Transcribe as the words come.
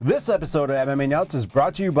This episode of MMA Nuts is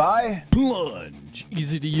brought to you by Plunge.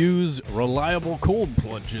 Easy to use, reliable cold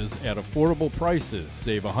plunges at affordable prices.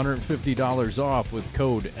 Save $150 off with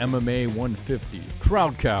code MMA150.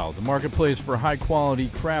 Crowd Cow, the marketplace for high quality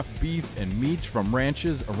craft beef and meats from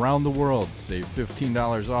ranches around the world. Save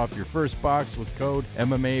 $15 off your first box with code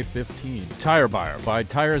MMA15. Tire Buyer. Buy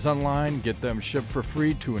tires online, get them shipped for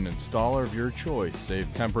free to an installer of your choice. Save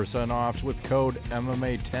 10% off with code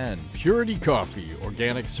MMA10. Purity Coffee,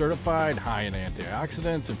 organic certified, high in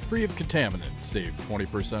antioxidants, and free of contaminants. Save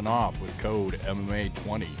 20% off with code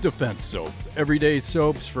MMA20. Defense Soap. Everyday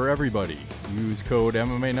soaps for everybody. Use code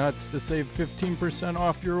MMA Nuts to save 15%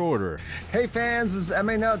 off your order. Hey fans, this is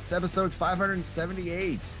MMA Nuts, episode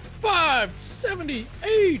 578.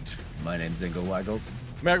 578! My name's Ingo Weigel.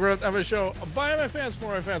 Mac Ruth, I'm a show by my fans, for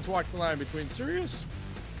my fans. Walk the line between serious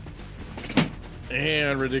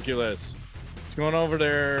and ridiculous. What's going over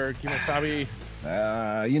there, Kimasabi?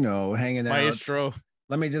 Hanging out. Maestro.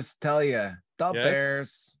 Let me just tell you, the Yes?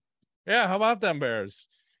 Bears. Yeah, how about them Bears?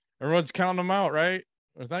 Everyone's counting them out, right?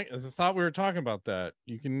 I thought we were talking about that.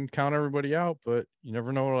 You can count everybody out, but you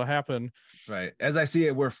never know what'll happen. That's right. As I see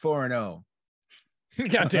it, we're 4-0.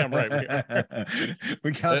 Goddamn right we are.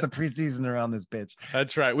 We count the preseason around this bitch.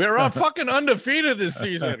 That's right. We're all fucking undefeated this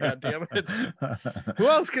season. Goddamn it. Who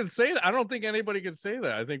else can say that? I don't think anybody can say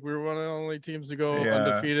that. I think we were one of the only teams to go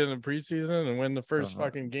undefeated in preseason and win the first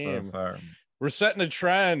fucking game. We're setting a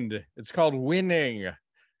trend. It's called winning.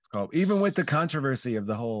 It's called, even with the controversy of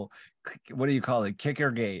the whole, what do you call it,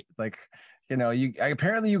 kicker gate? Like,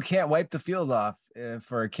 apparently you can't wipe the field off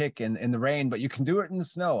for a kick in the rain, but you can do it in the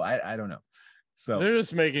snow. I don't know. So they're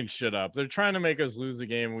just making shit up. They're trying to make us lose the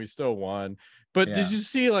game. And we still won. But did you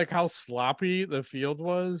see like how sloppy the field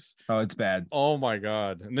was? Oh, it's bad. Oh my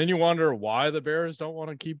God. And then you wonder why the Bears don't want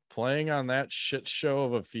to keep playing on that shit show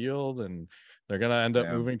of a field, and they're gonna end up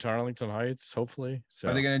moving to Arlington Heights, hopefully. So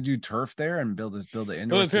are they gonna do turf there and build an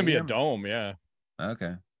indoor? Well, it's gonna be a stadium? dome, yeah.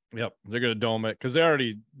 Okay. Yep, they're gonna dome it because they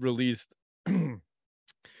already released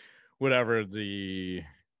whatever the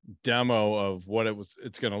demo of what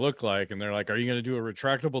it's going to look like, and they're like, are you going to do a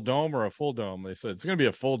retractable dome or a full dome? They said it's going to be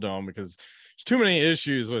a full dome because there's too many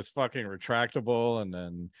issues with fucking retractable, and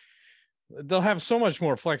then they'll have so much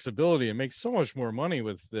more flexibility and make so much more money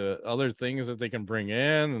with the other things that they can bring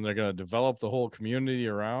in, and they're going to develop the whole community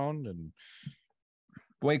around, and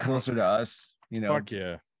way closer to us, fuck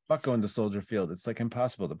yeah. Fuck going to Soldier Field. It's like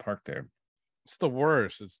impossible to park there. It's the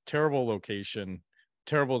worst. It's terrible location,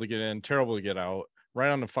 terrible to get in, terrible to get out. Right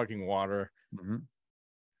on the fucking water. Mm-hmm.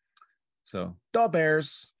 So, the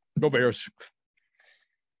Bears. Go Bears.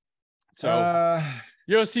 So,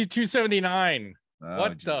 UFC 279.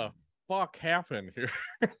 What the fuck happened here?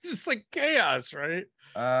 It's just like chaos, right?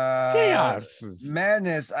 Chaos.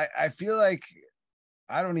 Madness. I feel like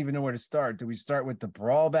I don't even know where to start. Do we start with the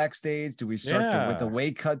brawl backstage? Do we start with the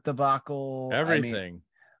weight cut debacle? Everything.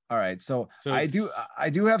 All right. So I do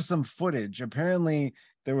have some footage. Apparently,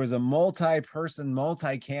 there was a multi-person,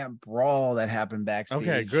 multi-camp brawl that happened backstage.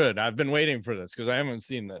 Okay, good. I've been waiting for this because I haven't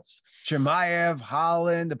seen this. Chimaev,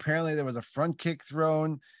 Holland. Apparently, there was a front kick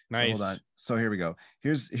thrown. Nice. So hold on. So here we go.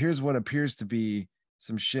 Here's what appears to be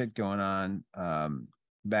some shit going on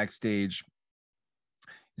backstage.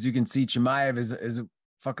 As you can see, Chimaev is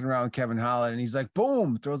fucking around with Kevin Holland, and he's like,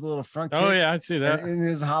 boom, throws a little front kick. Oh yeah, I see that. And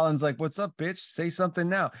his Holland's like, what's up, bitch? Say something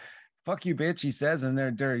now. Fuck you, bitch, he says, and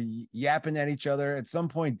they're yapping at each other. At some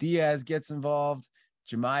point, Diaz gets involved.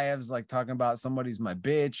 Chimaev's like talking about somebody's my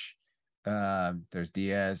bitch. There's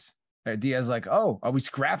Diaz. Diaz like, oh, are we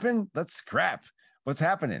scrapping? Let's scrap. What's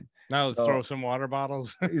happening? Now let's throw some water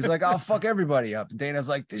bottles. He's like, I'll fuck everybody up. And Dana's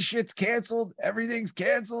like, this shit's canceled. Everything's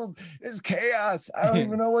canceled. It's chaos. I don't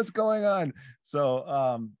even know what's going on.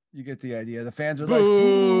 So you get the idea. The fans are like,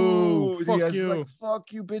 boo. Fuck Diaz you. is like,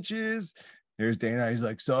 fuck you, bitches. Here's Dana. He's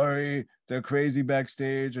like, sorry, they're crazy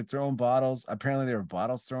backstage. They're throwing bottles. Apparently, there were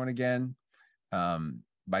bottles thrown again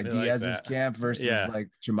by Diaz's camp versus like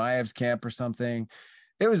Chimaev's camp or something.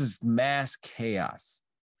 It was this mass chaos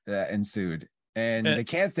that ensued, and they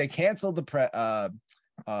canceled the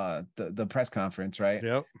press conference, right?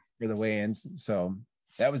 Yep. For the weigh-ins. So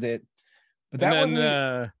that was it. But that wasn't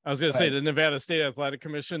I was gonna say the Nevada State Athletic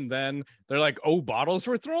Commission. Then they're like, oh, bottles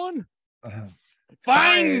were thrown.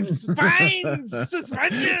 Fines, suspensions.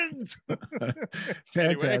 Fantastic.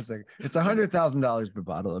 Anyway. It's $100,000 per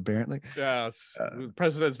bottle, apparently. Yes,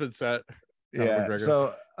 precedent's been set. Yeah.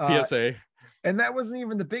 So PSA, and that wasn't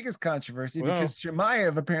even the biggest controversy because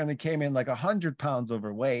Chimaev apparently came in like 100 pounds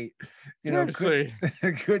overweight.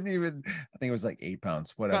 Couldn't even. I think it was like 8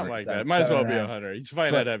 pounds, whatever. Something like that. Might as well be 100. He's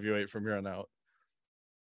fine at heavyweight from here on out.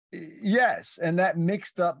 Yes, and that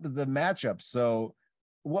mixed up the matchups. So,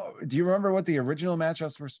 what do you remember what the original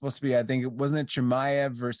matchups were supposed to be? I think it wasn't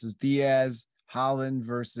Chimaev versus Diaz, Holland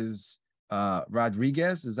versus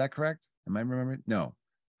Rodriguez. Is that correct? Am I remembering? No,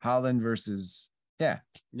 Holland versus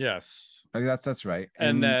Yes. That's right.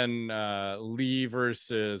 And then Lee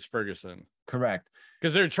versus Ferguson. Correct.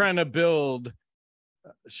 Because they're trying to build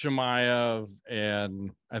Chimaev,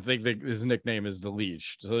 and I think his nickname is the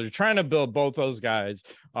Leech. So they're trying to build both those guys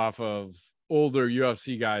off of older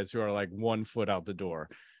UFC guys who are like 1 foot out the door.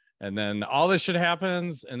 And then all this shit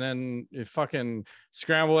happens, and then you fucking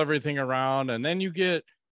scramble everything around, and then you get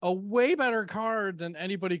a way better card than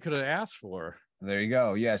anybody could have asked for. There you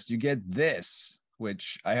go. Yes, you get this,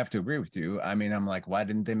 which I have to agree with you. I mean, I'm like, why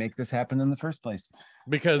didn't they make this happen in the first place?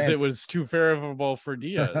 Because it was too favorable for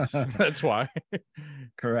Diaz. That's why.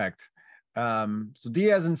 Correct. So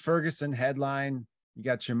Diaz and Ferguson headline. You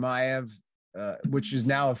got Chimaev, which is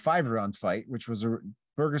now a 5-round fight, which was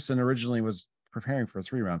Ferguson originally was preparing for a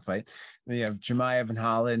 3-round fight. Then you have Chimaev and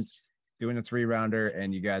Holland doing a 3-rounder,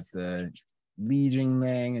 and you got the Li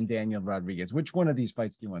Jingliang and Daniel Rodriguez. Which one of these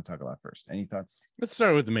fights do you want to talk about first? Any thoughts? Let's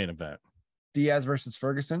start with the main event. Diaz versus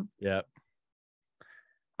Ferguson. Yeah.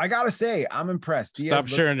 I gotta say, I'm impressed. Stop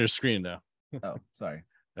sharing your screen now. Oh, sorry.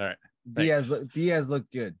 All right. Diaz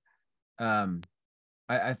looked good.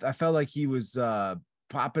 I felt like he was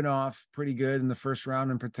popping off pretty good in the first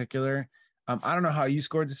round in particular. I don't know how you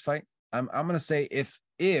scored this fight. I'm gonna say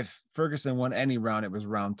if Ferguson won any round, it was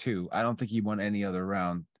round 2. I don't think he won any other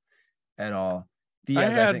round at all. Diaz, I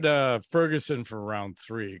had Ferguson for round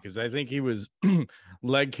 3 because I think he was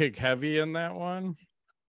leg kick heavy in that one.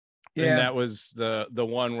 Yeah, and that was the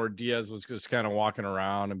one where Diaz was just kind of walking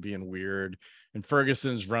around and being weird, and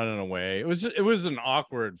Ferguson's running away. It was an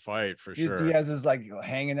awkward fight for sure. Diaz is like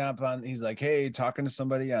hanging up on. He's like, hey, talking to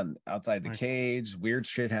somebody on outside the cage. Weird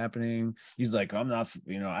shit happening. He's like, I'm not.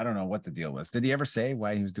 I don't know what the deal was. Did he ever say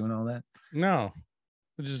why he was doing all that? No.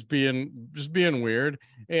 Just being weird,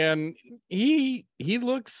 and he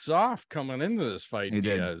looked soft coming into this fight.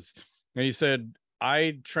 Diaz, and he said,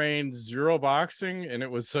 I trained zero boxing, and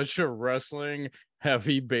it was such a wrestling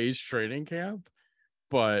heavy base training camp,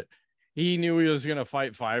 but he knew he was going to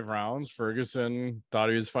fight 5 rounds. Ferguson thought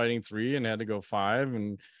he was fighting 3 and had to go 5,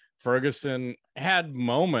 and Ferguson had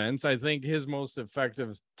moments. I think his most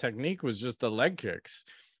effective technique was just the leg kicks,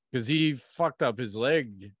 because he fucked up his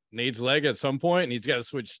leg, Nate's leg, at some point, and he's got to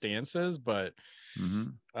switch stances. But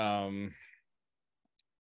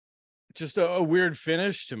just a weird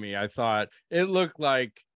finish to me. I thought it looked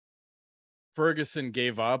like Ferguson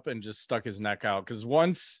gave up and just stuck his neck out, because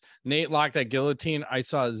once Nate locked that guillotine, I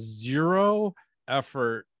saw zero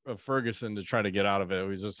effort of Ferguson to try to get out of it. He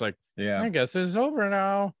was just like, I guess it's over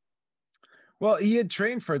now. Well, he had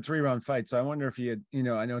trained for a 3-round fight, so I wonder if he had,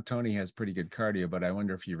 I know Tony has pretty good cardio, but I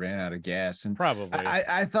wonder if he ran out of gas. And probably.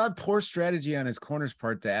 I thought poor strategy on his corner's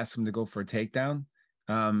part to ask him to go for a takedown.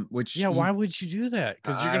 Why would you do that?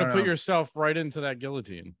 Because you're going to put yourself right into that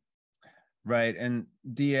guillotine. Right. And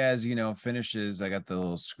Diaz, finishes. I got the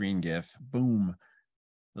little screen gif. Boom.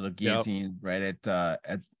 Little guillotine right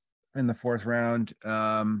at in the 4th round.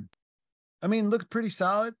 I mean, looked pretty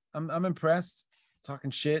solid. I'm impressed.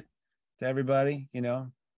 Talking shit to everybody,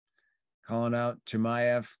 calling out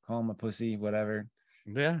Chimaev, calling him a pussy, whatever.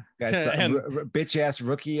 Yeah, guys, bitch ass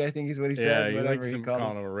rookie, I think is what he said. Yeah, whatever he likes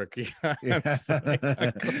calling him a rookie. That's funny.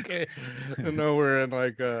 Okay, I know we're in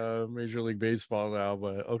like Major League Baseball now,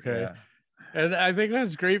 but okay. Yeah. And I think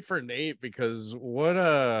that's great for Nate, because what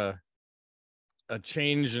a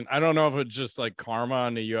change. And I don't know if it's just like karma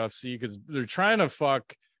on the UFC, because they're trying to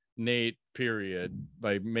fuck Nate, period,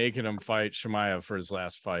 by making him fight Chimaev for his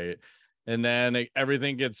last fight. And then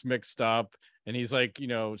everything gets mixed up, and he's like,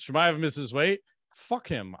 Chimaev misses weight. Fuck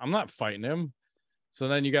him. I'm not fighting him. So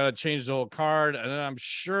then you got to change the whole card. And then I'm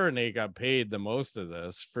sure Nate got paid the most of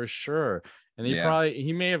this for sure. And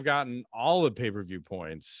he may have gotten all the pay-per-view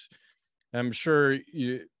points. I'm sure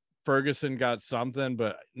Ferguson got something,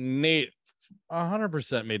 but Nate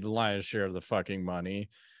 100% made the lion's share of the fucking money.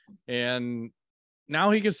 And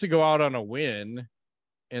now he gets to go out on a win.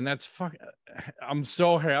 And I'm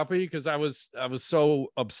so happy, because I was so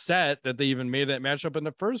upset that they even made that matchup in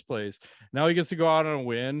the first place. Now he gets to go out on a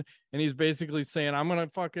win, and he's basically saying, I'm going to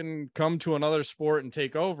fucking come to another sport and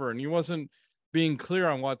take over. And he wasn't being clear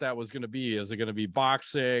on what that was going to be. Is it going to be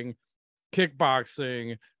boxing,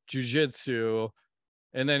 kickboxing, jiu-jitsu?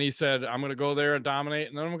 And then he said, I'm going to go there and dominate,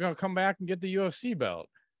 and then I'm going to come back and get the UFC belt.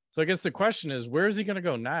 So I guess the question is, where is he going to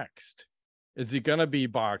go next? Is he going to be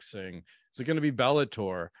boxing? Is it going to be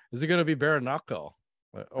Bellator? Is it going to be bare knuckle?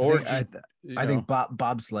 Or I think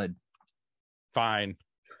bobsled. Fine.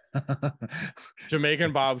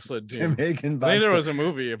 Jamaican bobsled team. Jamaican bobsled. I think there was a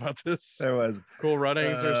movie about this. There was Cool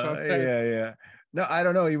Runnings or something. Yeah. No, I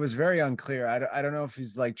don't know. He was very unclear. I don't know if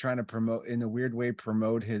he's like trying to promote in a weird way,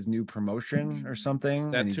 promote his new promotion or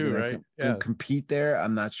something. That and he's too, right? Gonna compete there.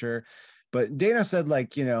 I'm not sure. But Dana said,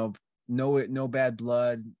 like, no bad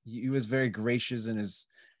blood. He was very gracious in his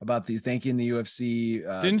about the thanking the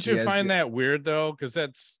UFC. Didn't you find that weird though? Because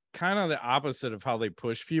that's kind of the opposite of how they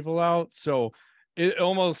push people out. So it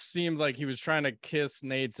almost seemed like he was trying to kiss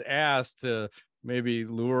Nate's ass to maybe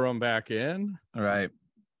lure him back in. All right.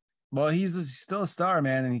 Well, he's still a star,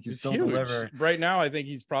 man, and he can still deliver. Right now, I think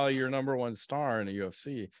he's probably your number one star in the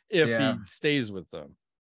UFC if he stays with them.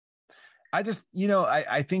 I just,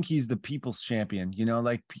 I think he's the people's champion.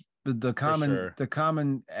 Like the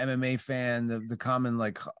common MMA fan, the common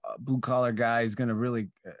like blue collar guy is gonna really,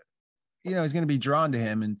 he's gonna be drawn to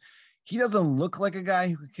him, and he doesn't look like a guy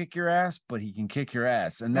who can kick your ass, but he can kick your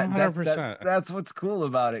ass, and that's what's cool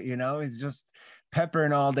about it. He's just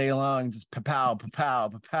peppering all day long, just pow,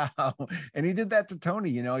 pow, pow, and he did that to Tony.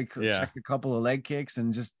 He checked a couple of leg kicks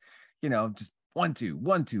and just 1, 2,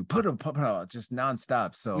 1, 2, put just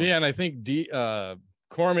nonstop. So yeah, and I think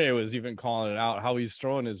Cormier was even calling it out how he's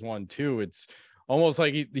throwing his 1, 2. It's almost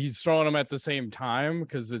like he's throwing them at the same time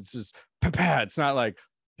because it's just pa. It's not like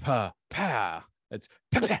pa. It's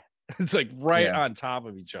pa. It's like on top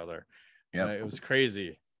of each other. Yeah, it was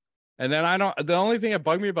crazy. And then the only thing that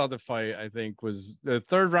bugged me about the fight, I think, was the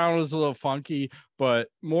third round was a little funky, but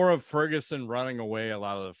more of Ferguson running away a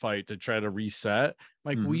lot of the fight to try to reset.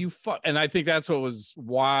 Like, will you and I think that's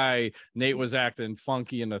why Nate was acting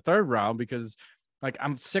funky in the third round, because like,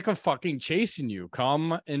 I'm sick of fucking chasing you.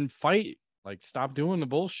 Come and fight. Like, stop doing the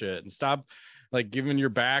bullshit and stop like giving your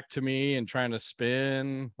back to me and trying to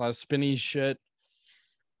spin a lot of spinny shit.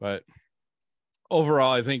 But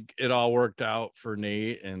overall, I think it all worked out for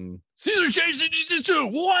Nate and Cesar chasing jiu-jitsu.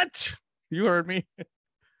 What? You heard me.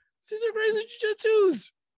 Cesar crazy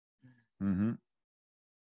jiu-jitsus. Mm-hmm.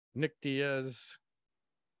 Nick Diaz.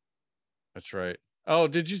 That's right. Oh,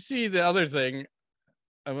 did you see the other thing?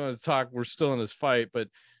 I'm going to talk. We're still in this fight, but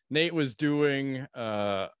Nate was doing,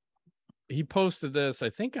 he posted this, I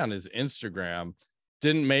think, on his Instagram.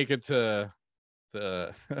 Didn't make it to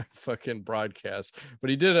the fucking broadcast, but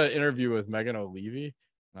he did an interview with Megan O'Leary.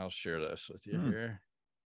 I'll share this with you here.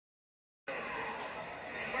 We're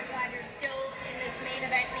glad you're still in this main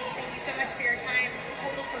event, Nate. Thank you so much for your time.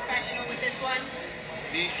 Total professional with this one.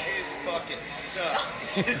 These shoes fucking suck.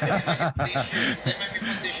 These shoes, they make me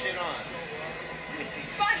put this shit on.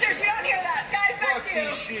 Sponsors, you don't hear that. Guys, back fuck to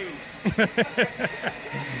you. These shoes.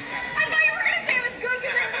 I thought you were going to say it was good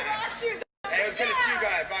because they're the rock shoes. Hey, it was good to see you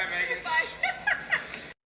guys. Bye, Megan. Bye.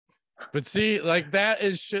 But see, like, that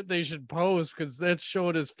is shit they should post, because that's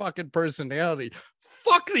showing his fucking personality.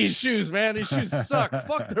 Fuck these shoes, man. These shoes suck.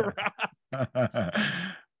 Fuck the rock.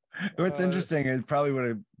 What's interesting, it probably would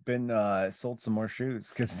have been sold some more shoes,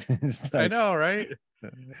 because I know, right?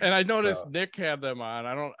 And I noticed Nick had them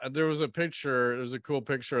on. There was a cool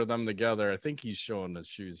picture of them together. I think he's showing the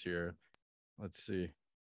shoes here. Let's see.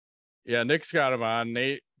 Yeah, Nick's got them on.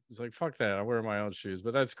 Nate is like, fuck that. I wear my own shoes,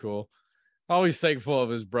 but that's cool. Always thankful of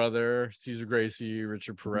his brother, Cesar Gracie,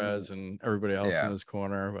 Richard Perez, and everybody else in his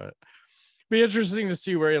corner. But be interesting to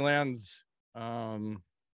see where he lands. Trying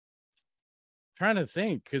to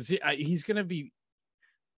think, because he's going to be,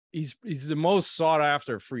 he's the most sought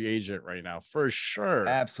after free agent right now, for sure.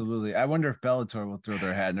 Absolutely. I wonder if Bellator will throw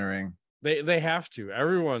their hat in the ring. They have to.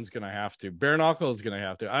 Everyone's going to have to. Bare Knuckle is going to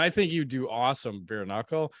have to. And I think you do awesome, Bare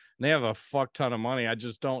Knuckle. And they have a fuck ton of money. I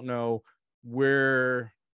just don't know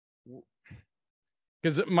where.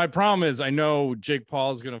 Because my problem is, I know Jake Paul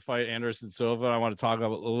is going to fight Anderson Silva. I want to talk a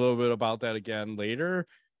little bit about that again later,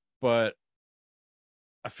 but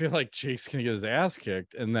I feel like Jake's going to get his ass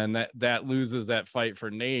kicked, and then that loses that fight for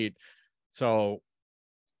Nate. So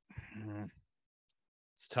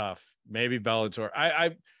it's tough. Maybe Bellator.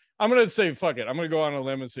 I'm going to say fuck it. I'm going to go on a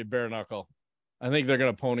limb and say Bare Knuckle. I think they're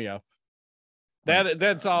going to pony up.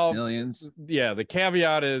 That's all. Millions. Yeah. The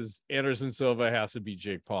caveat is Anderson Silva has to beat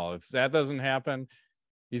Jake Paul. If that doesn't happen,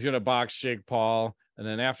 he's going to box Jake Paul. And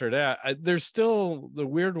then after that, there's still the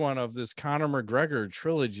weird one of this Conor McGregor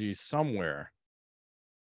trilogy somewhere,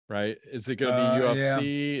 right? Is it going to be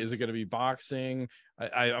UFC? Yeah. Is it going to be boxing?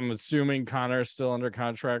 I'm assuming Conor's still under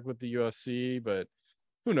contract with the UFC, but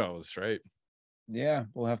who knows, right? Yeah,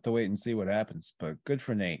 we'll have to wait and see what happens, but good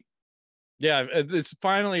for Nate. Yeah, this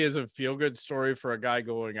finally is a feel-good story for a guy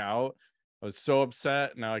going out. I was so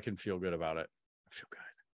upset. Now I can feel good about it. I feel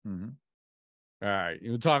good. Mm-hmm. All right,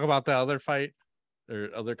 you talk about the other fight or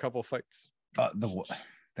other couple fights.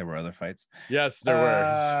 There were other fights. Yes, there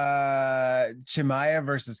were. Chimaev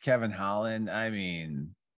versus Kevin Holland. I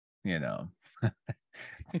mean, you know,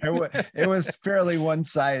 it was fairly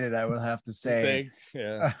one-sided, I will have to say.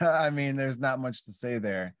 Yeah. I mean, there's not much to say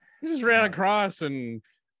there. He just ran across, and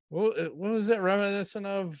what was it reminiscent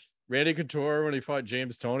of? Randy Couture when he fought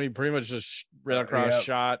James Toney, pretty much just ran across,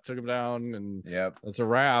 shot, took him down, and that's a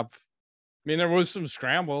wrap. I mean, there was some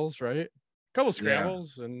scrambles, right? A couple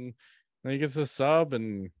scrambles, and then he gets a sub,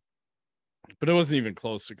 but it wasn't even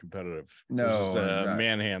close to competitive. No, it was just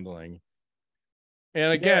manhandling.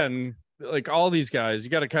 And again, like all these guys, you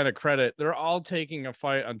got to kind of credit. They're all taking a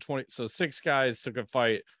fight on 20. So 6 guys took a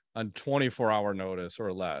fight on 24-hour notice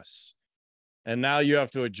or less. And now you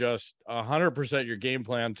have to adjust 100% your game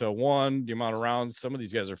plan to 1, the amount of rounds some of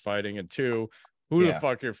these guys are fighting, and 2, who the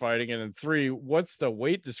fuck you're fighting, and then 3, what's the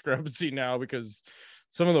weight discrepancy now? Because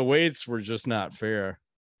some of the weights were just not fair.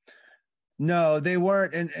 No, they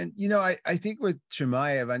weren't. And you know, I think with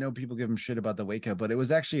Chimaev, I know people give him shit about the weight cut, but it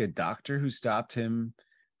was actually a doctor who stopped him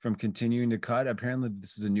from continuing to cut. Apparently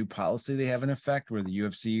this is a new policy they have in effect where the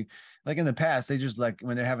UFC, like in the past, they just like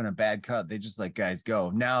when they're having a bad cut, they just like, guys, go.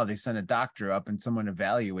 Now they send a doctor up and someone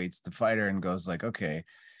evaluates the fighter and goes like, okay,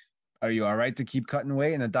 are you all right to keep cutting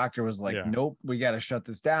weight? And the doctor was like, nope, we got to shut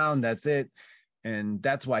this down. That's it. And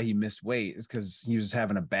that's why he missed weight, is because he was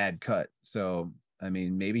having a bad cut. So, I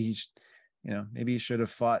mean, maybe he should have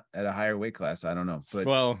fought at a higher weight class. I don't know. But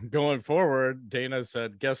well, going forward, Dana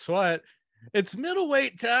said, guess what? It's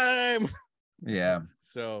middleweight time. Yeah.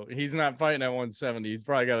 So he's not fighting at 170. He's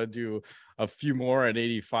probably got to do a few more at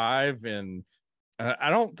 85. And I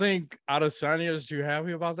don't think Adesanya is too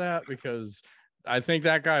happy about that, because I think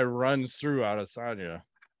that guy runs through Adesanya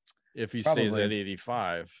if he stays at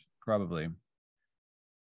 85. Probably.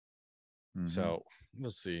 Mm-hmm. So we'll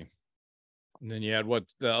see. And then you had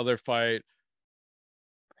the other fight,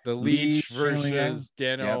 the Leech versus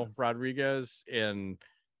Daniel Rodriguez, and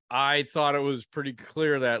I thought it was pretty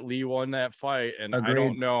clear that Lee won that fight, and I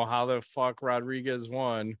don't know how the fuck Rodriguez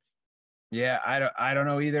won. Yeah, I don't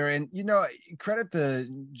know either. And you know, credit to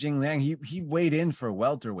Jing Liang, he weighed in for a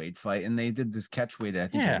welterweight fight, and they did this catch weight at, I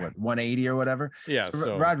think, what, 180 or whatever. Yeah,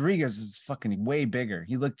 so Rodriguez is fucking way bigger.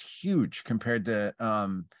 He looked huge compared to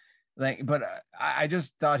but I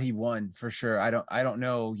just thought he won for sure. I don't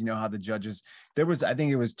know, you know, how the judges, I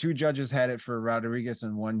think it was 2 judges had it for Rodriguez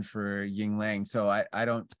and 1 for Ying Liang. So I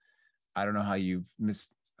don't know how you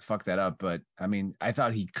fuck that up, but I mean, I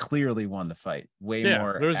thought he clearly won the fight. Way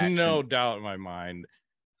more. There's action. No doubt in my mind.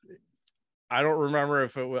 I don't remember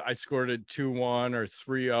if I scored it 2-1 or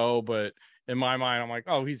 3-0, but in my mind, I'm like,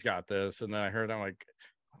 oh, he's got this. And then I heard, I'm like,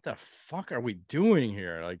 what the fuck are we doing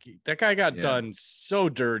here? Like, that guy got done so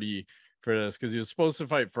dirty for this, because he was supposed to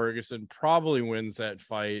fight Ferguson, probably wins that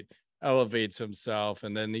fight, elevates himself,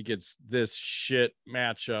 and then he gets this shit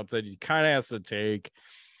matchup that he kind of has to take.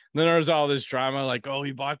 And then there's all this drama, like, oh,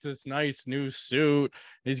 he bought this nice new suit,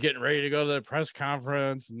 he's getting ready to go to the press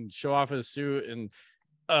conference and show off his suit, and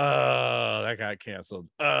that got canceled.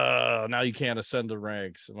 Now you can't ascend the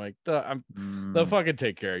ranks. I'm like, they'll fucking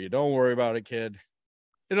take care of you. Don't worry about it, kid.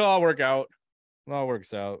 It'll all work out. It all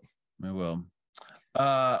works out. It will.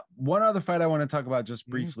 One other fight I want to talk about just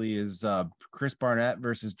briefly is Chris Barnett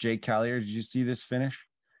versus Jake Collier. Did you see this finish?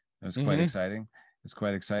 It was quite exciting. It's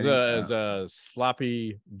quite exciting. It's a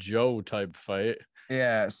sloppy Joe type fight.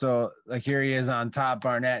 Yeah. So like here he is on top.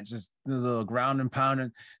 Barnett just a little ground and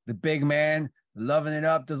pounding. The big man loving it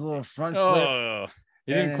up. Does a little front flip.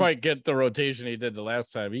 He didn't quite get the rotation he did the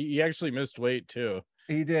last time. He actually missed weight too.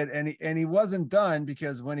 He did, and he wasn't done,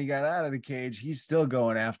 because when he got out of the cage, he's still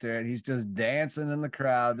going after it. He's just dancing in the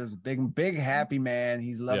crowd. This big happy man.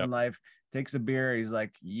 He's loving life. Takes a beer. He's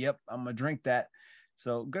like, "Yep, I'm gonna drink that."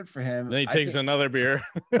 So good for him. Then he takes another beer,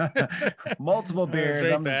 multiple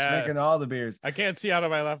beers. I'm just drinking all the beers. I can't see out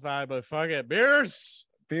of my left eye, but fuck it, beers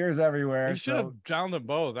everywhere. He should have downed them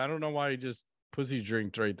both. I don't know why he just pussy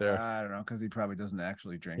drinked right there. I don't know, because he probably doesn't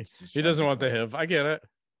actually drink. He doesn't want the HIV. I get it,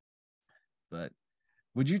 but.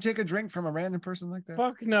 Would you take a drink from a random person like that?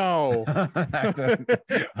 Fuck no.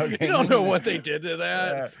 Okay. You don't know what they did to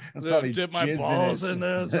that. Yeah, dip my balls in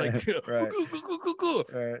this. Like,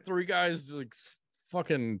 right. 3 guys like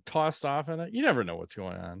fucking tossed off in it. You never know what's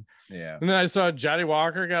going on. Yeah. And then I saw Johnny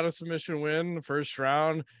Walker got a submission win the first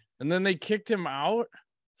round, and then they kicked him out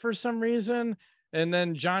for some reason. And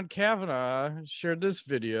then John Kavanagh shared this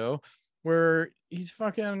video where he's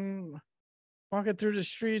fucking walking through the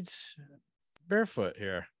streets barefoot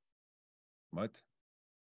here. What?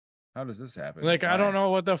 How does this happen? Like, I don't know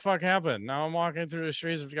what the fuck happened. Now I'm walking through the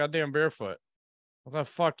streets with goddamn barefoot. What the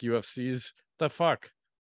fuck, UFCs? What the fuck?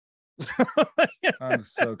 I'm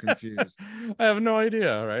so confused. I have no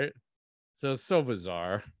idea, right? So it's so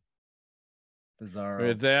bizarre.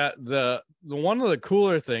 Bizarro. The one of the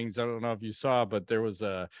cooler things, I don't know if you saw, but there was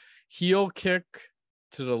a heel kick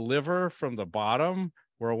to the liver from the bottom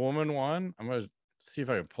where a woman won. I'm gonna see if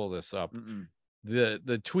I can pull this up.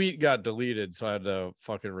 The tweet got deleted, so I had to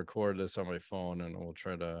fucking record this on my phone, and we'll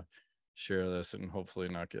try to share this and hopefully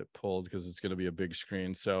not get pulled because it's gonna be a big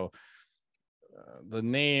screen. So the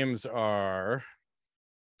names are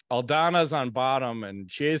Aldana's on bottom and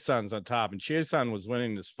Chiason's on top, and Chiason was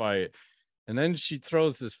winning this fight. And then she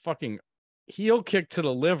throws this fucking heel kick to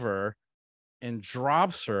the liver and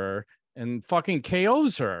drops her and fucking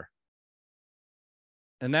KOs her.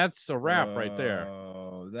 And that's a wrap right there.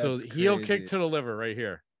 So heel kick to the liver right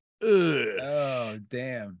here. Ugh. Oh,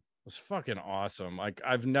 damn. It was fucking awesome. Like,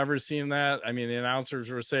 I've never seen that. I mean, the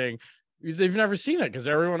announcers were saying they've never seen it because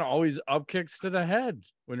everyone always up kicks to the head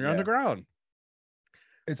when you're on the ground.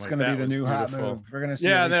 It's going to be the new hot move. We're going to see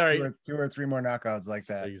two or three more knockouts like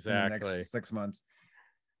that exactly in the next 6 months.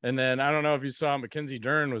 And then I don't know if you saw Mackenzie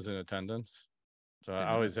Dern was in attendance. So I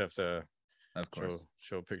always have to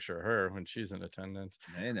show a picture of her when she's in attendance.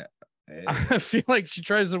 I feel like she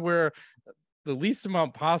tries to wear the least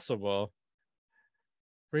amount possible.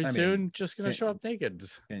 Pretty soon, just going to show up naked.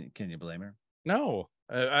 Can you blame her? No.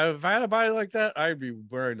 If I had a body like that, I'd be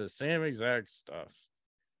wearing the same exact stuff.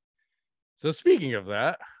 So speaking of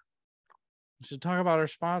that, we should talk about our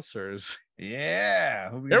sponsors. Yeah.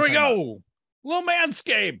 Here we go. Little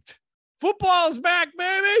Manscaped. Football's back,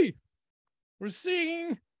 baby. We're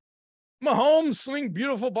seeing Mahomes sling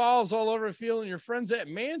beautiful balls all over the field, and your friends at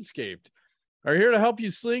Manscaped are here to help you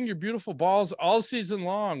sling your beautiful balls all season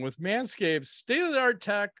long. With Manscaped's state-of-the-art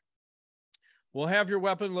tech, we'll have your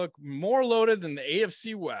weapon look more loaded than the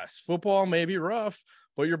AFC West. Football may be rough,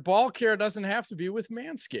 but your ball care doesn't have to be with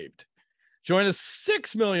Manscaped. Join the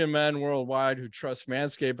 6 million men worldwide who trust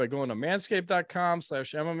Manscaped by going to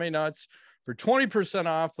manscaped.com/MMA nuts for 20%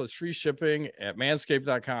 off plus free shipping at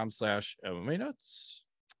manscaped.com/MMA nuts.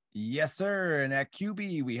 Yes, sir. And at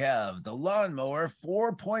QB, we have the Lawnmower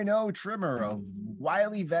 4.0 trimmer, a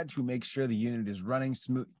wily vet who makes sure the unit is running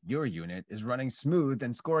smooth. Your unit is running smooth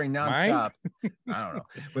and scoring nonstop. I don't know.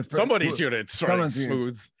 With somebody's unit's running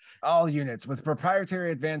smooth. All units with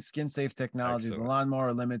proprietary advanced skin safe technology. Excellent. The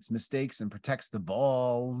Lawnmower limits mistakes and protects the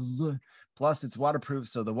balls. Plus, it's waterproof,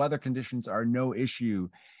 so the weather conditions are no issue.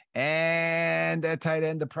 And at tight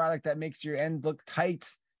end, the product that makes your end look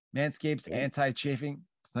tight. Manscaped's anti-chafing.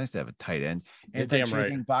 It's nice to have a tight end.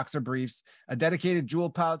 Anti-chafing boxer briefs, a dedicated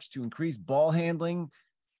jewel pouch to increase ball handling,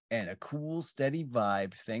 and a cool, steady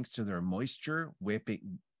vibe thanks to their moisture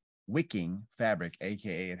wicking fabric,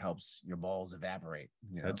 aka it helps your balls evaporate.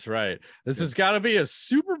 That's right. This has got to be a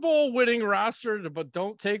Super Bowl winning roster, but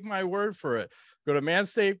don't take my word for it. Go to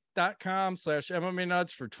manscaped.com/MMA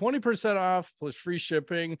nuts for 20% off plus free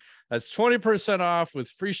shipping. That's 20% off with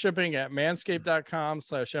free shipping at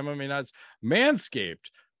manscaped.com/MMA nuts. Manscaped,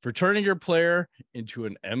 for turning your player into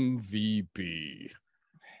an MVP.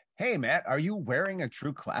 Hey, Matt, are you wearing a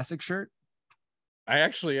True Classic shirt? I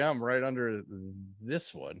actually am, right under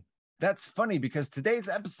this one. That's funny because today's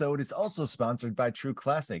episode is also sponsored by True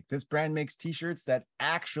Classic. This brand makes t-shirts that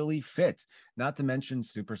actually fit, not to mention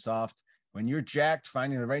super soft. When you're jacked,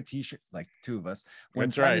 finding the right t-shirt, like two of us,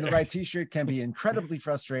 finding the right t-shirt can be incredibly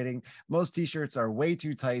frustrating. Most t-shirts are way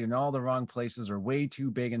too tight in all the wrong places or way too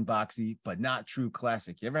big and boxy, but not True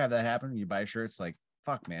Classic. You ever have that happen? You buy shirts like,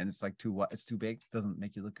 fuck, man, it's like it's too big. It doesn't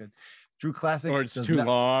make you look good. True Classic. Or it's too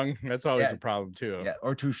long. That's always a problem too. Yeah,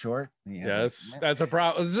 or too short. Yes, that's a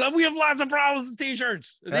problem. We have lots of problems with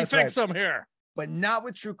t-shirts. They fix them here. But not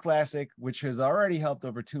with True Classic, which has already helped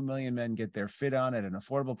over 2 million men get their fit on at an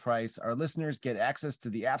affordable price. Our listeners get access to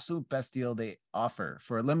the absolute best deal they offer.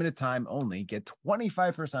 For a limited time only, get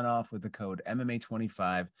 25% off with the code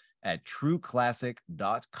MMA25 at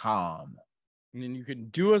trueclassic.com. And then you can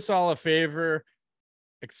do us all a favor,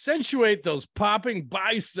 accentuate those popping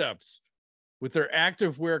biceps with their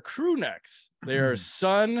activewear crew necks. They are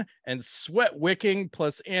sun and sweat wicking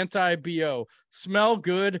plus anti-BO. Smell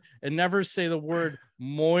good and never say the word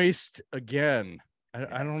moist again.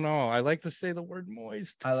 I don't know. I like to say the word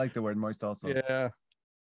moist. I like the word moist also. Yeah.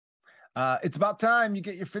 It's about time you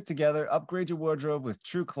get your fit together. Upgrade your wardrobe with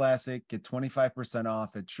True Classic. Get 25%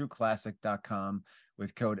 off at trueclassic.com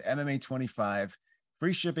with code MMA25.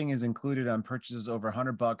 Free shipping is included on purchases over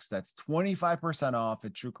 $100. That's 25% off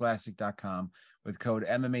at trueclassic.com with code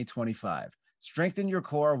MMA25. Strengthen your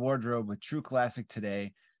core wardrobe with True Classic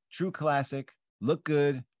today. True Classic, look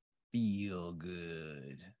good, feel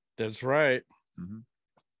good. That's right. Mm-hmm.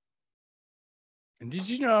 And did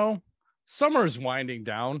you know Summer's winding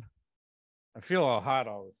down. I feel all hot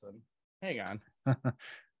all of a sudden. Hang on.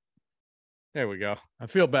 There we go. I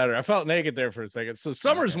feel better. I felt naked there for a second. So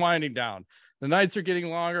summer's winding down. The nights are getting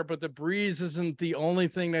longer, but the breeze isn't the only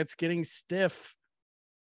thing that's getting stiff.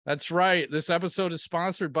 That's right. This episode is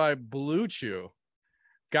sponsored by Blue Chew.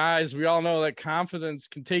 Guys, we all know that confidence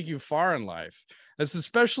can take you far in life. That's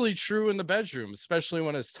especially true in the bedroom, especially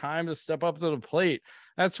when it's time to step up to the plate.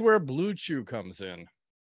 That's where Blue Chew comes in.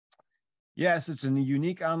 Yes, it's a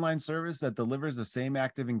unique online service that delivers the same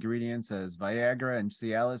active ingredients as Viagra and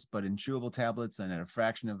Cialis, but in chewable tablets and at a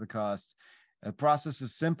fraction of the cost. The process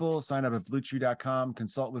is simple. Sign up at BlueChew.com,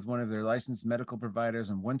 consult with one of their licensed medical providers,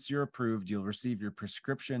 and once you're approved, you'll receive your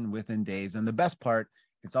prescription within days. And the best part,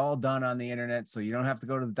 it's all done on the internet, so you don't have to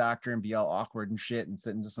go to the doctor and be all awkward and shit and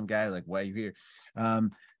sitting to some guy like, why are you here?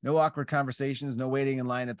 No awkward conversations, no waiting in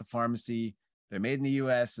line at the pharmacy. They're made in the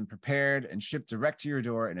U.S. and prepared and shipped direct to your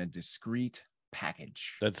door in a discreet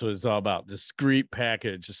package. That's what it's all about. Discreet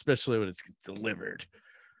package, especially when it's delivered.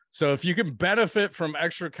 So if you can benefit from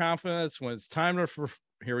extra confidence when it's time to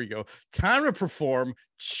perform,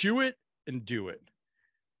 chew it and do it.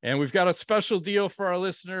 And we've got a special deal for our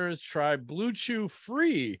listeners. Try Blue Chew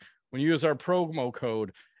free when you use our promo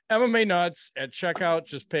code MMA Nuts at checkout.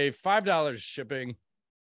 Just pay $5 shipping.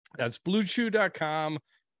 That's BlueChew.com.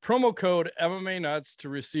 Promo code MMA Nuts to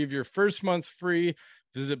receive your first month free.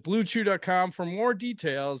 Visit BlueChew.com for more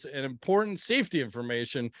details and important safety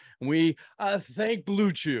information. We thank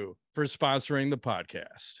Blue Chew for sponsoring the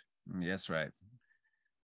podcast. Yes, right.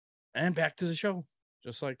 And back to the show,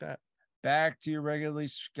 just like that. Back to your regularly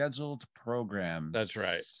scheduled programs. That's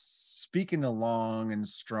right. Speaking of long and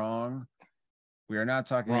strong, we are not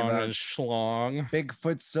talking about and schlong.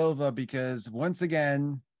 Bigfoot Silva, because once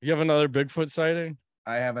again, you have another Bigfoot sighting.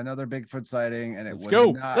 I have another Bigfoot sighting, and Let's go.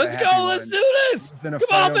 Let's do this. Come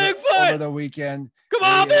on, Bigfoot. Over the weekend. Come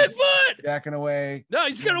on, Bigfoot. Backing away. No,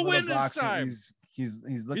 he's gonna win this time. He's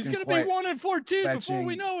looking. He's gonna be 1-14 before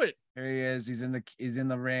we know it. Here he is. He's in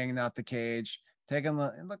the ring, not the cage. Looking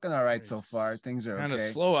all right so far. Things are kind okay. of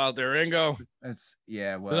slow out there, Ingo.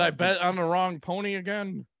 Well, did I bet on the wrong pony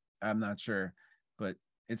again? I'm not sure, but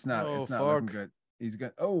it's not looking good. He's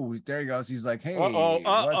good. Oh, there he goes. He's like, hey, what's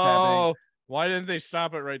happening? Why didn't they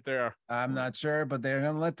stop it right there? I'm not sure, but they're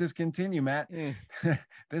gonna let this continue, Matt.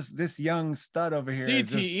 This young stud over here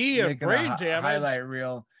CTE and brain damage. Highlight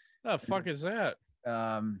reel. The fuck is that?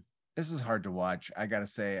 This is hard to watch. I gotta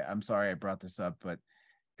say, I'm sorry I brought this up, but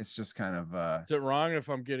it's just kind of. Is it wrong if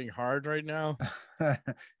I'm getting hard right now?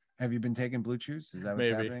 Have you been taking Blue Chews? Is that what's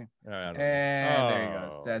happening? And there he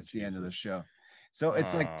goes. That's the end of the show. So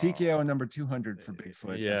it's like TKO number 200 for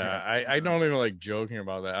Bigfoot. Yeah, I don't even like joking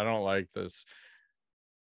about that. I don't like this.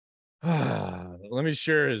 Let me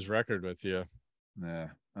share his record with you. Nah,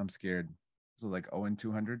 I'm scared. Is it like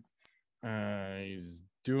 0-200? He's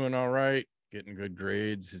doing all right, getting good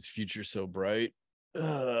grades. His future's so bright.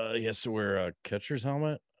 He has to wear a catcher's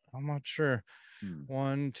helmet. I'm not sure.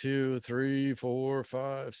 1, 2, 3, 4,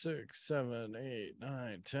 5, 6, 7, 8,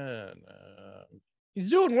 9, 10. He's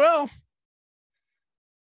doing well.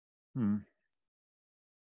 I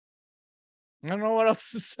don't know what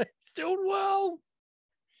else to say. He's doing well.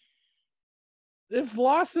 If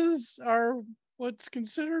losses are what's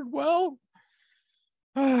considered well,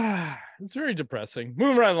 it's very depressing.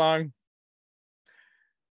 Moving right along.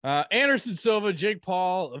 Anderson Silva, Jake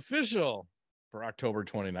Paul, official for October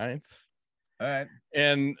 29th. All right.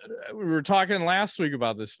 And we were talking last week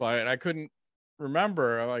about this fight, and I couldn't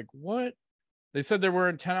remember. I'm like, what? They said they're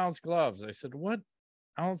wearing 10-ounce gloves. I said, what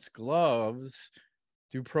ounce gloves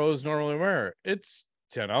do pros normally wear? It's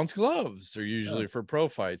 10-ounce gloves. They're usually for pro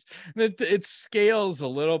fights. And it scales a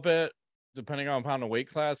little bit depending on the weight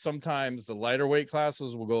class. Sometimes the lighter weight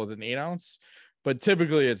classes will go with an 8-ounce, but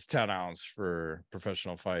typically it's 10-ounce for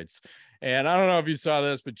professional fights. And I don't know if you saw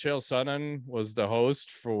this, but Chael Sonnen was the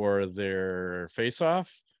host for their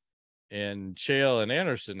face-off, and Chael and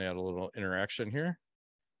Anderson had a little interaction here.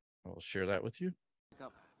 I'll share that with you.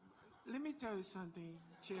 Let me tell you something,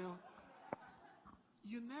 Chael.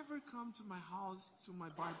 You never come to my house to my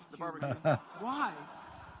barbecue. The barbecue. Why?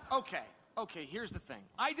 Okay, here's the thing.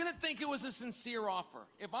 I didn't think it was a sincere offer.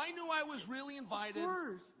 If I knew I was really invited, of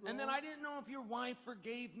course, and then I didn't know if your wife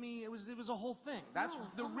forgave me, it was a whole thing. That's No,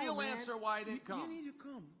 the real answer why I didn't come. You need to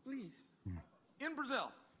come, please. In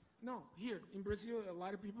Brazil, No, here in Brazil, a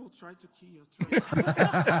lot of people try to kill you. People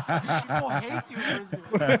hate you in Brazil.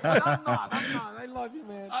 But I'm not. I love you,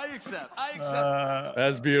 man. I accept.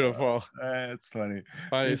 That's beautiful. It's funny.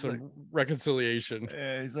 Finally, some reconciliation.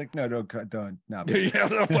 He's like, no, don't. No, Yeah,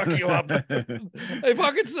 they'll fuck you up. They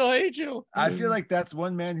fucking still hate you. I feel like that's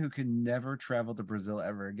one man who can never travel to Brazil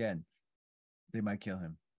ever again. They might kill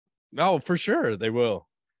him. No, for sure they will.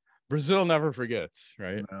 Brazil never forgets,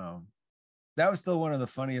 right? No. That was still one of the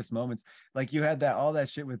funniest moments. Like you had all that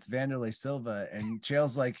shit with Vanderlei Silva, and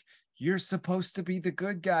Chael's like, "You're supposed to be the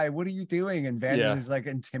good guy. What are you doing?" And Vanderlei's like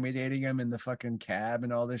intimidating him in the fucking cab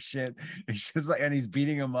and all this shit. He's just like, and he's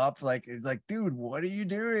beating him up. Like, it's like, dude, what are you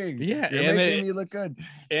doing? Yeah, you're making me look good.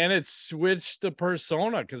 And it switched the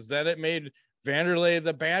persona because then it made Vanderlei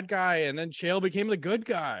the bad guy, and then Chael became the good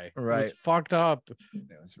guy. Right, it was fucked up.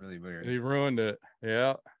 That was really weird. He ruined it.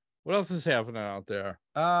 Yeah. What else is happening out there?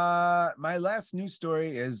 My last news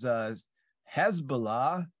story is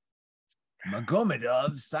Hezbollah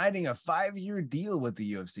Magomedov signing a 5-year deal with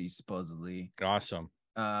the UFC, supposedly. Awesome.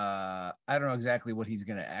 I don't know exactly what he's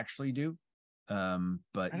gonna actually do.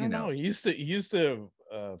 But I don't know. He used to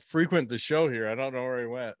frequent the show here. I don't know where he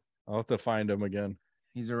went. I'll have to find him again.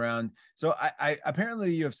 He's around. So I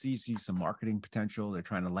apparently the UFC sees some marketing potential. They're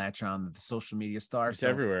trying to latch on to the social media star. He's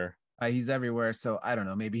everywhere. He's everywhere. So I don't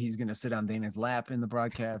know. Maybe he's gonna sit on Dana's lap in the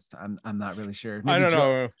broadcast. I'm not really sure. Maybe I don't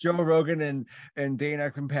know. Joe Rogan and Dana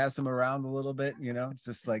can pass him around a little bit. It's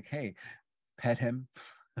just like, hey, pet him.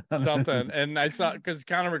 Something. And I saw because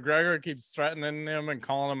Conor McGregor keeps threatening him and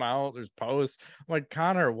calling him out. There's posts. I'm like,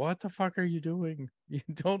 Conor, what the fuck are you doing? You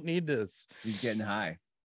don't need this. He's getting high.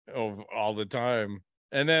 All the time.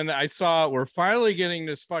 And then I saw we're finally getting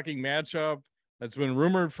this fucking matchup that's been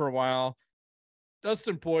rumored for a while.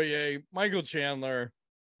 Dustin Poirier, Michael Chandler,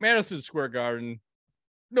 Madison Square Garden,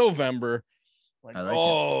 November. Like, I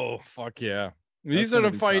like it. Fuck yeah. These are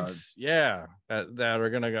the fights, that are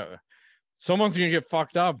gonna go. Someone's gonna get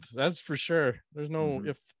fucked up. That's for sure. There's no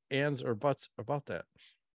ifs, ands, or buts about that.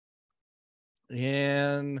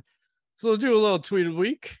 And so let's do a little tweet of the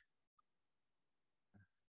week.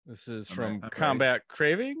 This is from Combat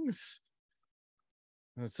Cravings.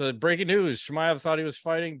 It's a breaking news. Chimaev thought he was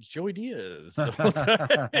fighting Joey Diaz. I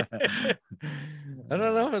don't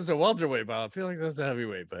know if it's a welterweight, but I feel like that's a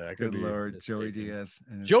heavyweight. But I could Good Lord, Joey Diaz.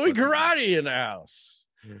 Joey Karate in the house.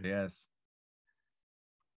 Yes.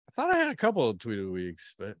 I thought I had a couple of tweet of the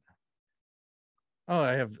weeks, but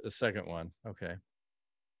I have a second one. Okay.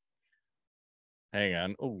 Hang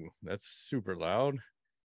on. Oh, that's super loud.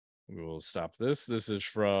 We will stop this. This is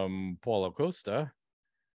from Paulo Costa.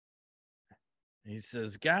 He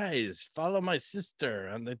says, guys, follow my sister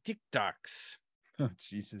on the TikToks. Oh,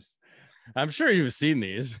 Jesus. I'm sure you've seen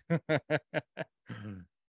these. Hey,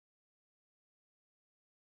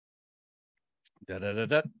 look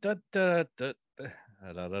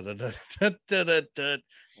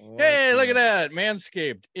at that.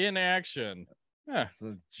 Manscaped in action. Huh. It's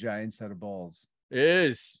a giant set of balls.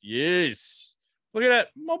 Yes. Look at that.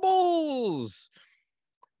 My balls.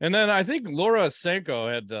 And then I think Laura Sanko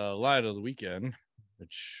had the line of the weekend,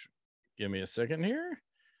 which, give me a second here.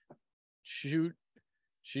 Shoot.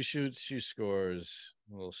 She shoots, she scores.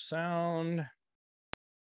 A little sound.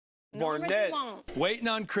 Barnett waiting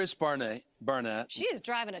on Chris Barnett. She is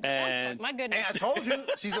driving a dump truck. My goodness. Hey, I told you,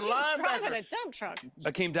 she's a linebacker. Driving a dump truck.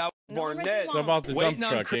 Akeem Dawood Barnett. What about the dump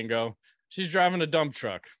truck, Kingo? She's driving a dump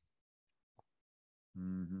truck.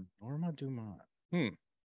 Norma Dumont.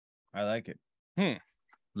 I like it.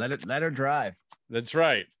 Let her drive. That's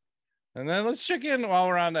right. And then let's check in while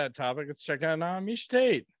we're on that topic. Let's check on Miesha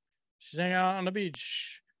Tate. She's hanging out on the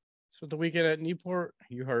beach. Spent the weekend at Newport.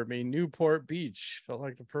 You heard me. Newport Beach. Felt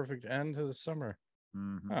like the perfect end to the summer.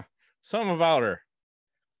 Something about her.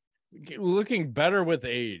 Looking better with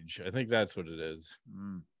age. I think that's what it is.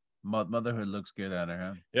 Motherhood looks good on her,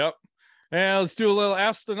 huh? Yep. And let's do a little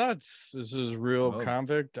Ask the Nuts. This is Real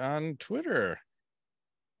Convict on Twitter.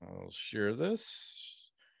 I'll share this.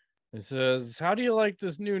 It says, how do you like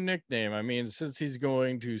this new nickname? I mean, since he's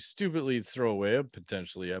going to stupidly throw away a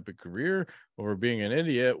potentially epic career over being an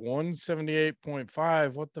idiot,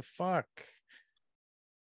 178.5, what the fuck?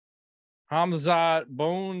 Hamzat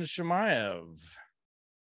Bone Chimaev.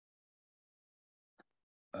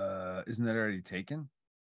 Isn't that already taken?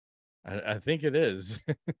 I think it is.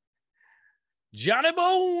 Johnny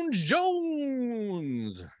Bones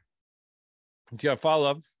Jones. Let's get a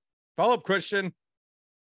follow-up. Follow-up question.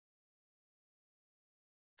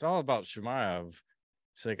 It's all about Chimaev.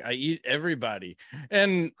 It's like, I eat everybody.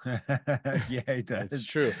 And yeah, he does. It's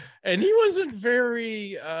true. And he wasn't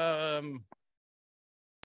very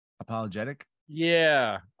apologetic.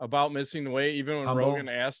 Yeah, about missing the weight. Even when Humble. Rogan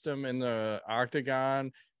asked him in the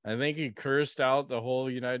octagon, I think he cursed out the whole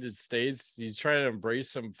United States. He's trying to embrace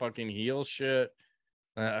some fucking heel shit.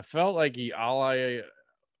 I felt like he Allah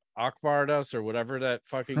Akbar'd us or whatever that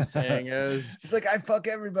fucking saying is. He's like, I fuck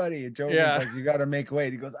everybody. And Joe was like, you got to make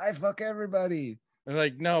weight. He goes, I fuck everybody. I'm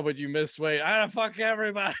like, no, but you missed weight. I don't fuck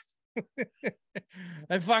everybody.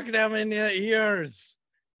 I fuck them in the ears.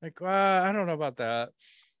 Like, I don't know about that.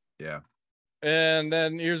 Yeah. And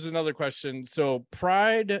then here's another question. So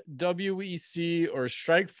Pride, WEC, or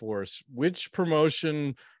Strikeforce, which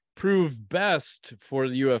promotion proved best for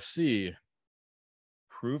the UFC?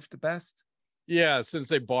 Proved best? Yeah, since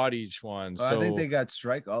they bought each one. Well, so I think they got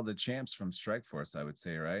all the champs from Strikeforce, I would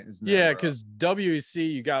say, right? Yeah, because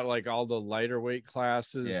WEC, you got like all the lighter weight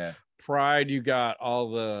classes. Yeah. Pride, you got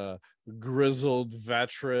all the grizzled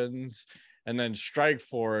veterans. And then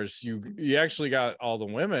Strikeforce, you actually got all the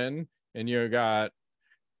women. And it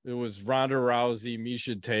was Ronda Rousey,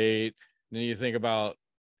 Miesha Tate. And then you think about,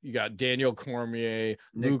 you got Daniel Cormier,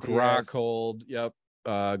 Luke Rockhold,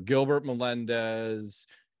 Gilbert Melendez,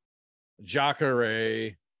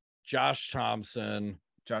 Jacare, Josh Thompson,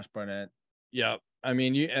 Josh Barnett. Yep. I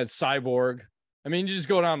mean, at Cyborg. I mean, you just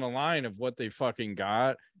go down the line of what they fucking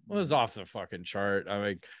got. Well, it was off the fucking chart. I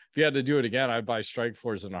mean, if you had to do it again, I'd buy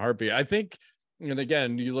Strikeforce in a heartbeat. I think, and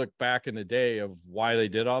again, you look back in the day of why they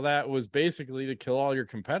did all that, was basically to kill all your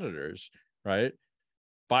competitors, right?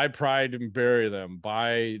 Buy Pride and bury them.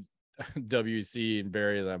 Buy WC and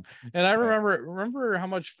bury them. And I remember how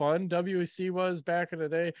much fun WC was back in the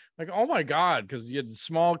day. Like, oh my God, because you had the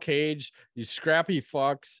small cage, these scrappy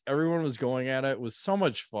fucks, everyone was going at it. It was so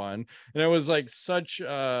much fun. And it was like such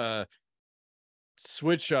a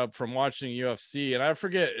switch up from watching UFC. And I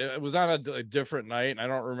forget, it was on a different night, and I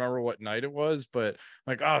don't remember what night it was, but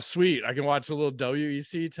like, oh sweet, I can watch a little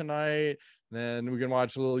WEC tonight, then we can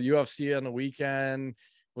watch a little UFC on the weekend. It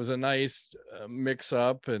was a nice mix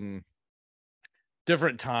up and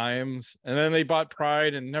different times. And then they bought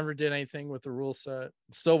Pride and never did anything with the rule set.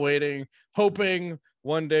 Still waiting, hoping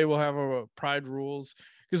one day we'll have a Pride rules.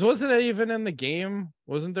 Because wasn't it even in the game?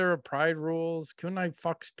 Wasn't there a Pride rules? Couldn't I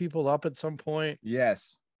fuck people up at some point?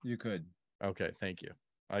 Yes, you could. Okay, thank you.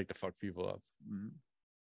 I like to fuck people up.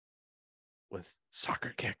 With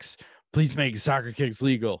soccer kicks. Please make soccer kicks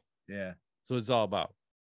legal. Yeah. So it's all about.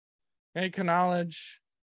 Any knowledge?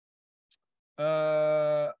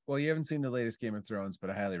 Well, you haven't seen the latest Game of Thrones, but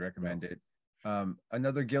I highly recommend it.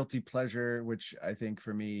 Another guilty pleasure, which I think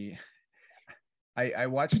for me, I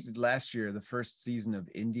watched it last year, the first season of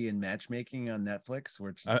Indian Matchmaking on Netflix,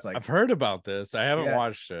 which is like, I've heard about this. I haven't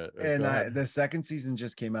watched it. And the second season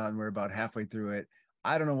just came out, and we're about halfway through it.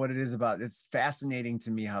 I don't know what it is about. It's fascinating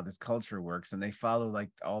to me how this culture works, and they follow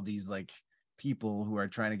like all these like people who are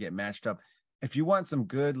trying to get matched up. If you want some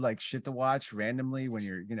good like shit to watch randomly when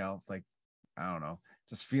you're, like, I don't know,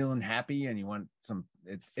 just feeling happy and you want some,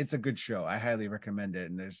 it's a good show. I highly recommend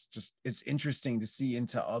it. And it's interesting to see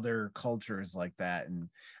into other cultures like that. And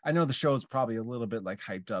I know the show is probably a little bit like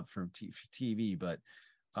hyped up for TV, but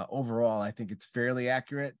overall, I think it's fairly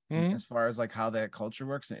accurate as far as like how that culture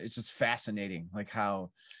works. And it's just fascinating, like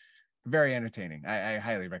how very entertaining. I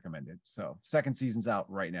highly recommend it. So second season's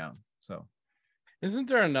out right now. So isn't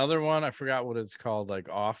there another one? I forgot what it's called, like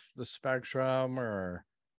Off the Spectrum or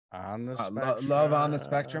On the Spectrum? Love on the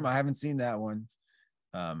Spectrum. I haven't seen that one.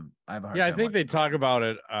 I think they talk about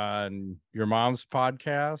it on Your Mom's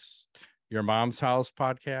podcast, Your Mom's House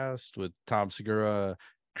podcast with Tom Segura,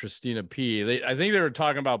 Christina P. I think they were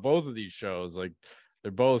talking about both of these shows. Like,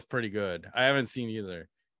 they're both pretty good. I haven't seen either.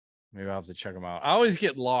 Maybe I'll have to check them out. I always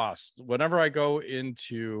get lost whenever I go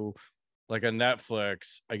into like a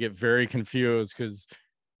Netflix. I get very confused because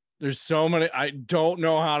there's so many. I don't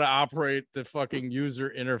know how to operate the fucking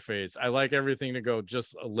user interface. I like everything to go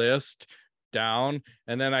just a list down,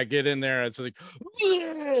 and then I get in there and it's like,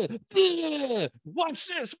 watch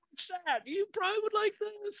this, watch that. You probably would like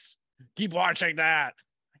this. Keep watching that.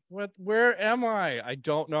 Where am I? I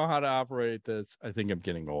don't know how to operate this. I think I'm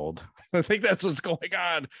getting old. I think that's what's going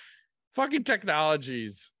on. Fucking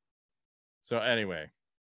technologies. So anyway,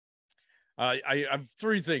 I have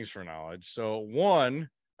three things for knowledge. So one,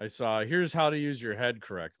 I saw, here's how to use your head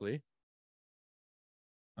correctly.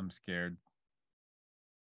 I'm scared.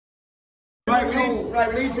 Right,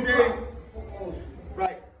 we need to do.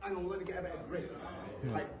 Right, hang on, let me get a better grip.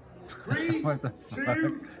 Right, 3,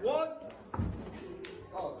 2, 1.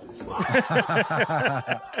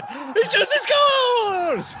 He shoots, he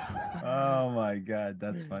scores! Oh my God,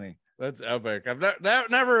 that's funny. That's epic. That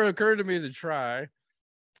never occurred to me to try.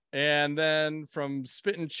 And then from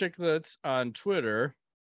Spittin' Chicklets on Twitter,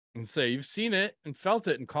 and say you've seen it and felt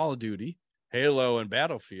it in Call of Duty, Halo, and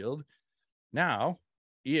Battlefield. Now,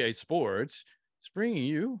 EA Sports is bringing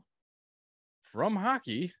you from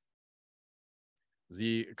hockey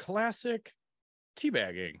the classic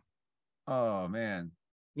teabagging. Oh man.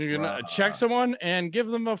 You're gonna check someone and give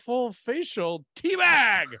them a full facial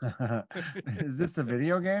teabag. Is this a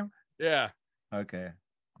video game? Yeah. Okay.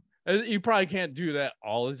 You probably can't do that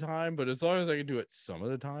all the time, but as long as I can do it some of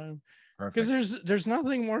the time, because there's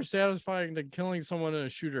nothing more satisfying than killing someone in a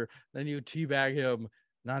shooter than you teabag him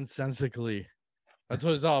nonsensically. That's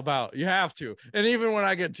what it's all about. You have to. And even when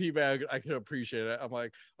I get teabagged, I can appreciate it. I'm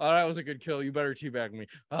like, oh, that was a good kill. You better teabag me.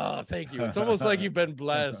 Oh, thank you. It's almost like you've been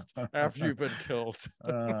blessed after you've been killed.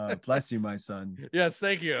 Bless you, my son. Yes,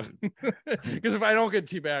 thank you. Because if I don't get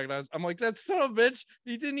teabagged, I'm like, that son of a bitch,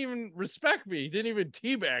 he didn't even respect me. He didn't even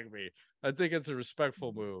teabag me. I think it's a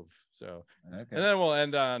respectful move. So, and then we'll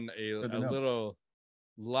end on a little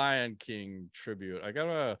Lion King tribute. I got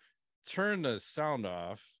to turn the sound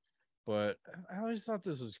off. But I always thought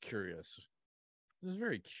this was curious. This is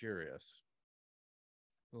very curious.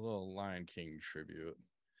 A little Lion King tribute.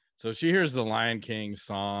 So she hears the Lion King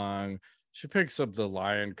song. She picks up the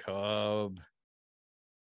lion cub.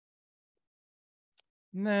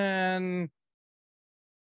 And then...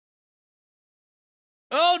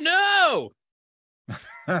 Oh, no!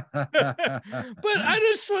 But I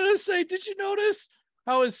just want to say, did you notice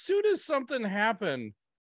how as soon as something happened,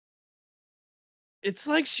 it's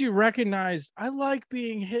like she recognized I like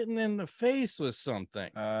being hit in the face with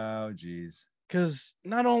something. Oh, geez. Because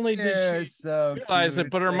not only did she realize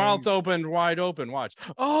it, but her mouth opened wide open. Watch.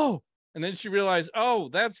 Oh, and then she realized, oh,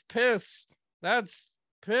 that's piss. That's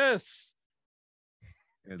piss.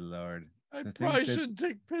 Good Lord. I probably shouldn't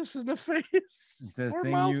take piss in the face.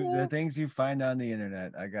 The things you find on the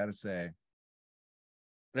internet, I gotta say.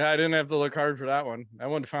 Yeah, I didn't have to look hard for that one.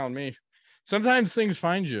 That one found me. Sometimes things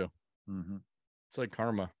find you. Mm-hmm. It's like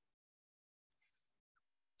karma.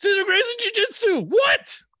 Cesar Grayson Jiu-Jitsu.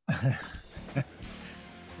 What?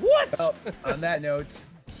 What? Well, on that note,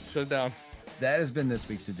 shut down. That has been this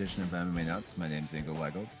week's edition of MMA Nuts. My name's Ingo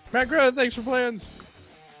Weigel. Matt Greth, thanks for playing.